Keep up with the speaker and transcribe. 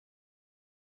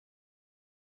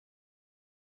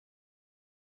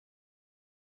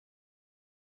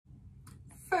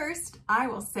First, I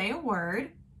will say a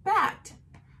word, bat.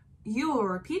 You will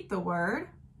repeat the word,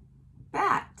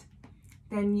 bat.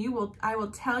 Then I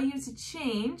will tell you to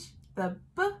change the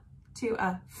B to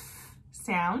a F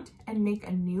sound and make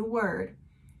a new word,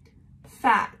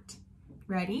 fat.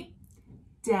 Ready?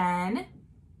 Den.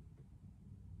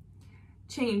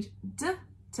 Change D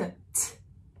to T.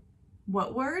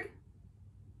 What word?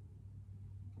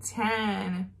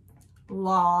 10.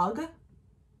 Log.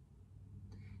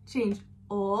 Change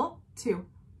O to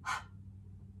H.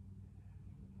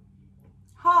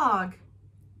 Hog.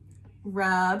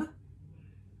 Rub.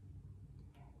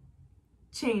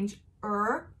 Change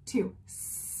to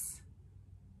S.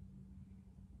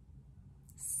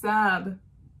 Sub.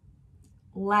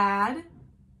 Lad.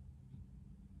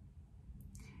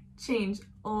 Change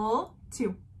to P.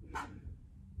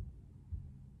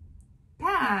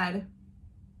 Pad.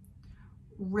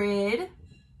 Rid.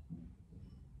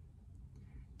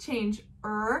 Change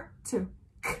to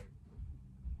K.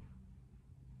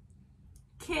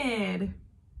 Kid.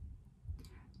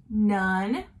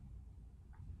 None.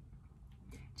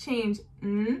 Change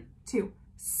N to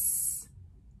S.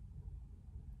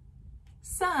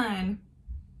 Sun.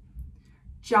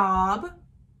 Job.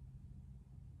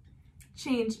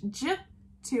 Change J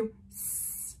to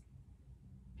S.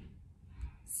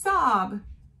 Sob.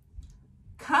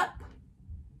 Cup.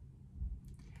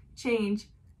 Change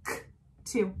K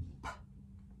to P.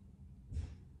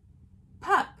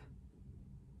 Pup.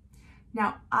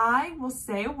 Now I will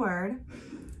say a word,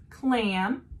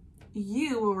 clam.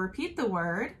 You will repeat the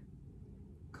word,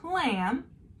 clam,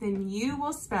 then you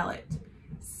will spell it,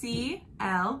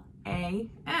 C-L-A-M.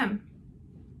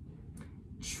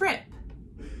 Trip.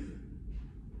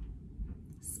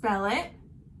 Spell it,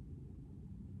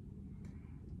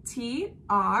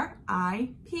 T-R-I-P.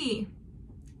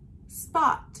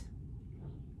 Spot.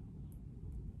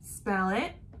 Spell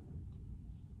it,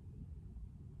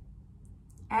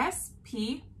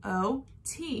 S-P-O-T.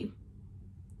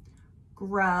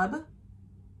 Grub.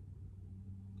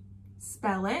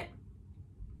 Spell it,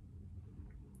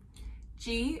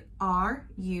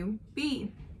 G-R-U-B.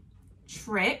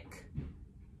 Trick.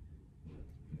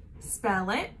 Spell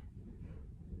it,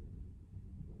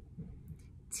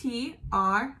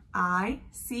 T-R-I-C-K.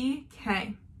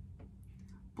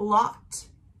 Blot.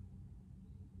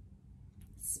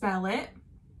 Spell it,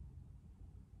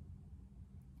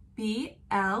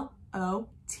 B-L-O-T.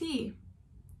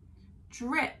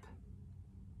 Drip.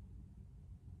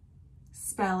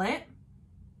 Spell it,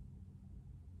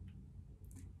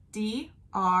 D-R-I-P.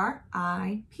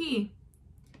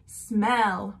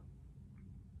 Smell.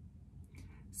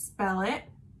 Spell it,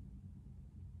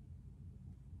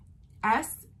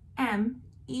 S-M-E-L-L.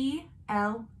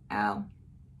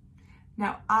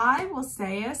 Now I will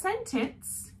say a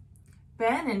sentence.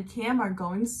 Ben and Cam are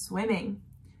going swimming.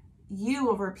 You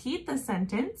will repeat the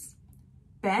sentence.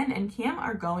 Ben and Cam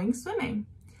are going swimming.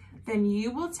 Then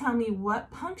you will tell me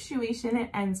what punctuation it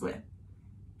ends with.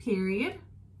 Period,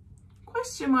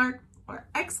 question mark, or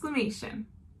exclamation.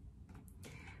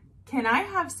 Can I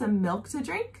have some milk to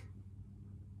drink?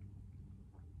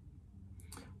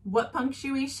 What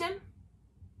punctuation?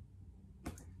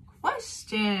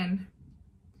 Question.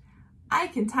 I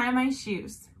can tie my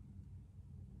shoes.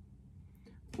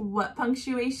 What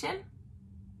punctuation?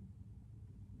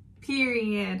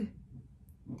 Period.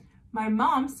 My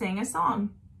mom sang a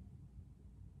song.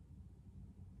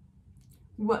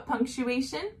 What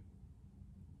punctuation?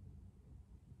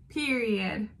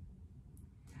 Period.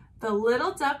 The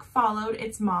little duck followed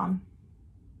its mom.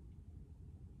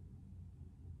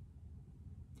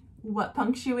 What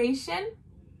punctuation?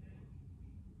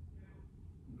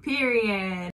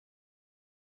 Period.